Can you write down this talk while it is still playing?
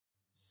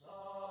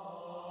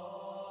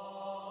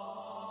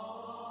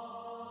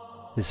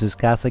This is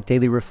Catholic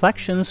Daily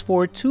Reflections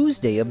for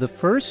Tuesday of the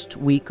first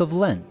week of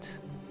Lent.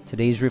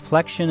 Today's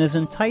reflection is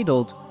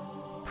entitled,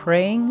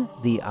 Praying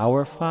the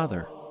Our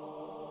Father.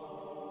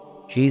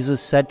 Jesus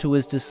said to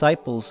his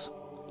disciples,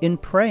 "In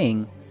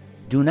praying,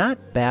 do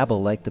not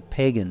babble like the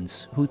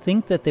pagans who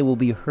think that they will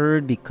be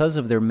heard because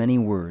of their many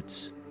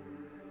words.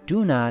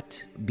 Do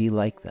not be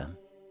like them."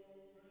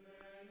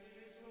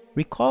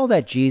 Recall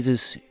that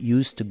Jesus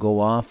used to go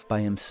off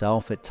by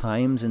himself at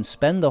times and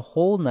spend the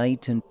whole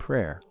night in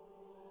prayer.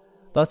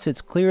 Thus,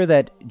 it's clear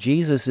that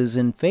Jesus is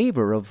in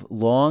favor of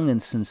long and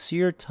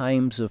sincere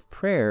times of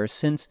prayer,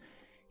 since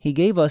he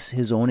gave us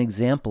his own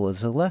example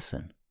as a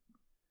lesson.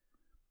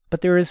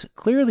 But there is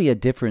clearly a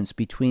difference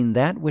between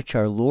that which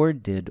our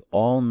Lord did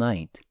all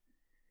night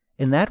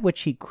and that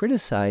which he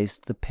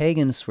criticized the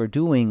pagans for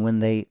doing when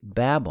they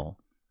babble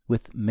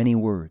with many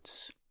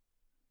words.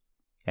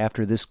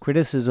 After this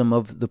criticism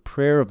of the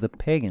prayer of the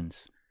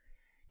pagans,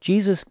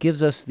 Jesus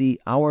gives us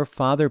the Our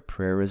Father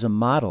prayer as a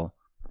model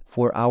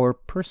for our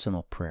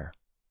personal prayer.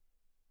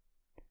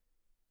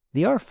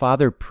 The Our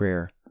Father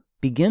prayer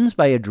begins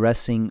by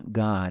addressing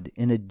God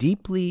in a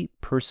deeply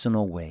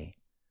personal way.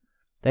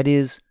 That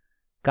is,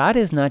 God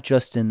is not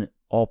just an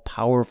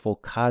all-powerful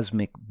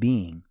cosmic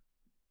being.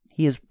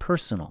 He is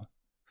personal,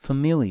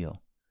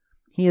 familial.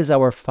 He is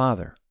our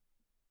Father.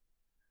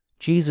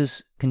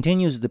 Jesus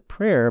continues the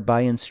prayer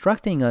by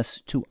instructing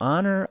us to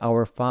honor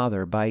our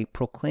Father by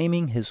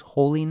proclaiming his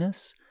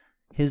holiness,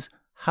 his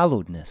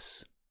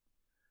hallowedness.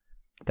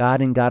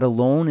 God and God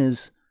alone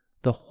is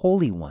the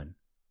Holy One,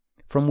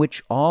 from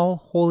which all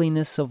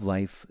holiness of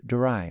life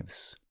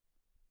derives.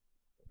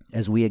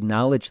 As we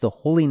acknowledge the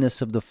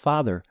holiness of the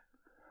Father,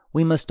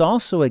 we must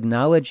also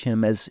acknowledge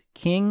him as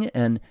King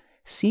and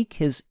seek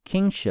his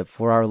kingship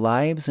for our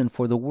lives and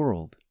for the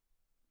world.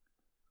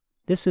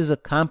 This is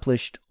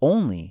accomplished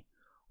only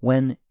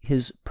when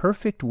his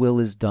perfect will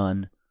is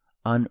done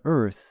on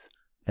earth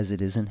as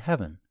it is in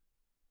heaven.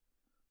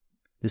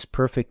 This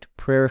perfect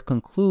prayer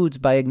concludes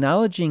by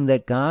acknowledging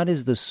that God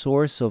is the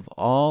source of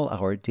all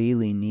our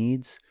daily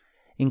needs,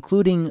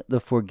 including the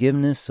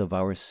forgiveness of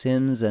our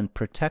sins and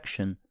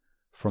protection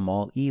from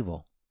all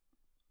evil.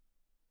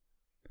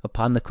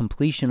 Upon the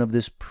completion of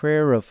this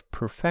prayer of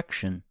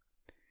perfection,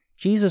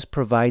 Jesus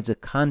provides a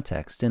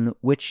context in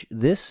which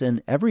this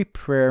and every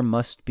prayer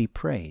must be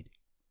prayed.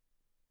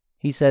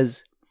 He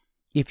says,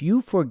 "If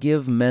you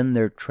forgive men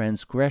their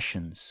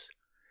transgressions,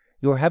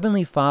 your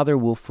heavenly Father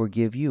will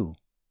forgive you.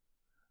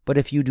 But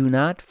if you do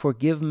not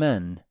forgive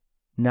men,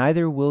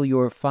 neither will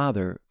your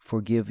Father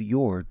forgive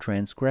your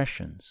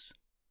transgressions."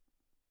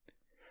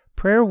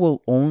 Prayer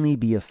will only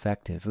be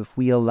effective if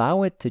we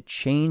allow it to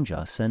change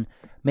us and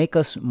make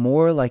us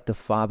more like the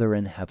Father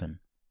in heaven.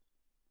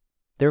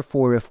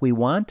 Therefore, if we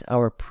want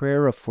our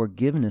prayer of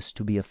forgiveness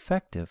to be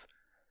effective,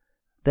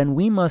 then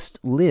we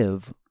must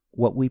live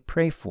what we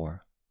pray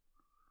for.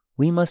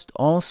 We must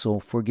also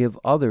forgive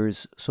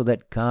others so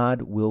that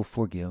God will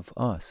forgive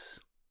us.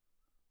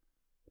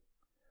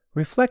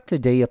 Reflect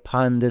today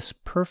upon this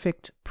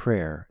perfect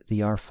prayer,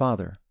 the Our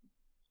Father.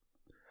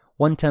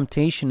 One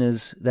temptation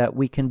is that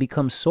we can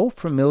become so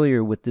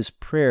familiar with this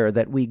prayer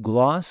that we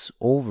gloss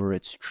over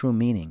its true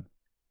meaning.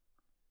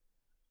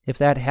 If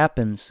that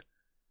happens,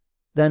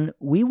 then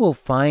we will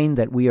find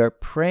that we are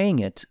praying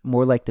it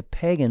more like the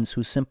pagans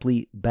who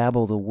simply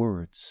babble the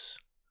words.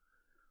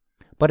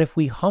 But if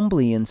we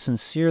humbly and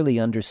sincerely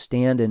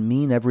understand and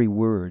mean every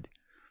word,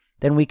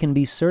 then we can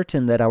be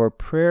certain that our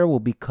prayer will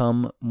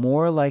become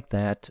more like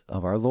that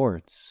of our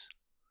Lord's.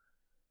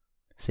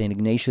 St.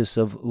 Ignatius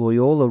of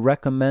Loyola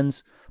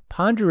recommends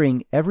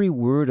pondering every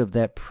word of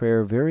that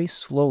prayer very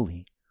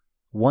slowly,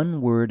 one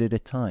word at a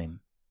time.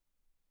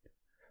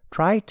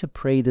 Try to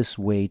pray this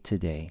way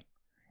today,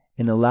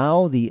 and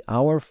allow the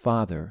Our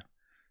Father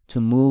to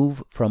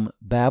move from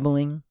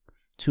babbling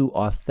to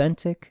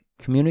authentic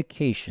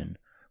communication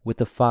with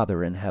the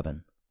Father in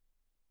heaven.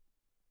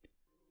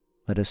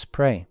 Let us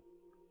pray.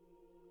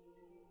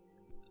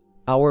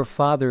 Our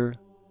Father,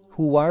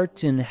 who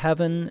art in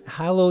heaven,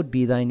 hallowed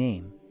be thy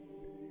name.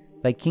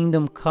 Thy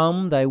kingdom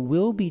come, thy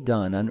will be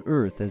done on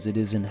earth as it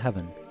is in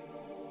heaven.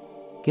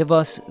 Give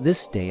us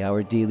this day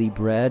our daily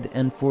bread,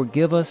 and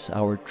forgive us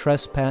our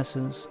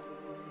trespasses,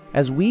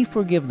 as we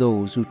forgive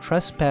those who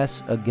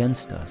trespass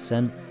against us.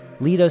 And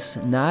lead us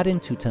not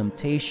into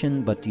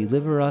temptation, but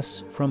deliver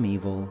us from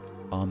evil.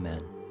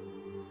 Amen.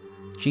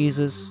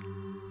 Jesus,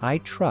 I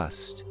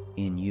trust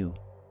in you.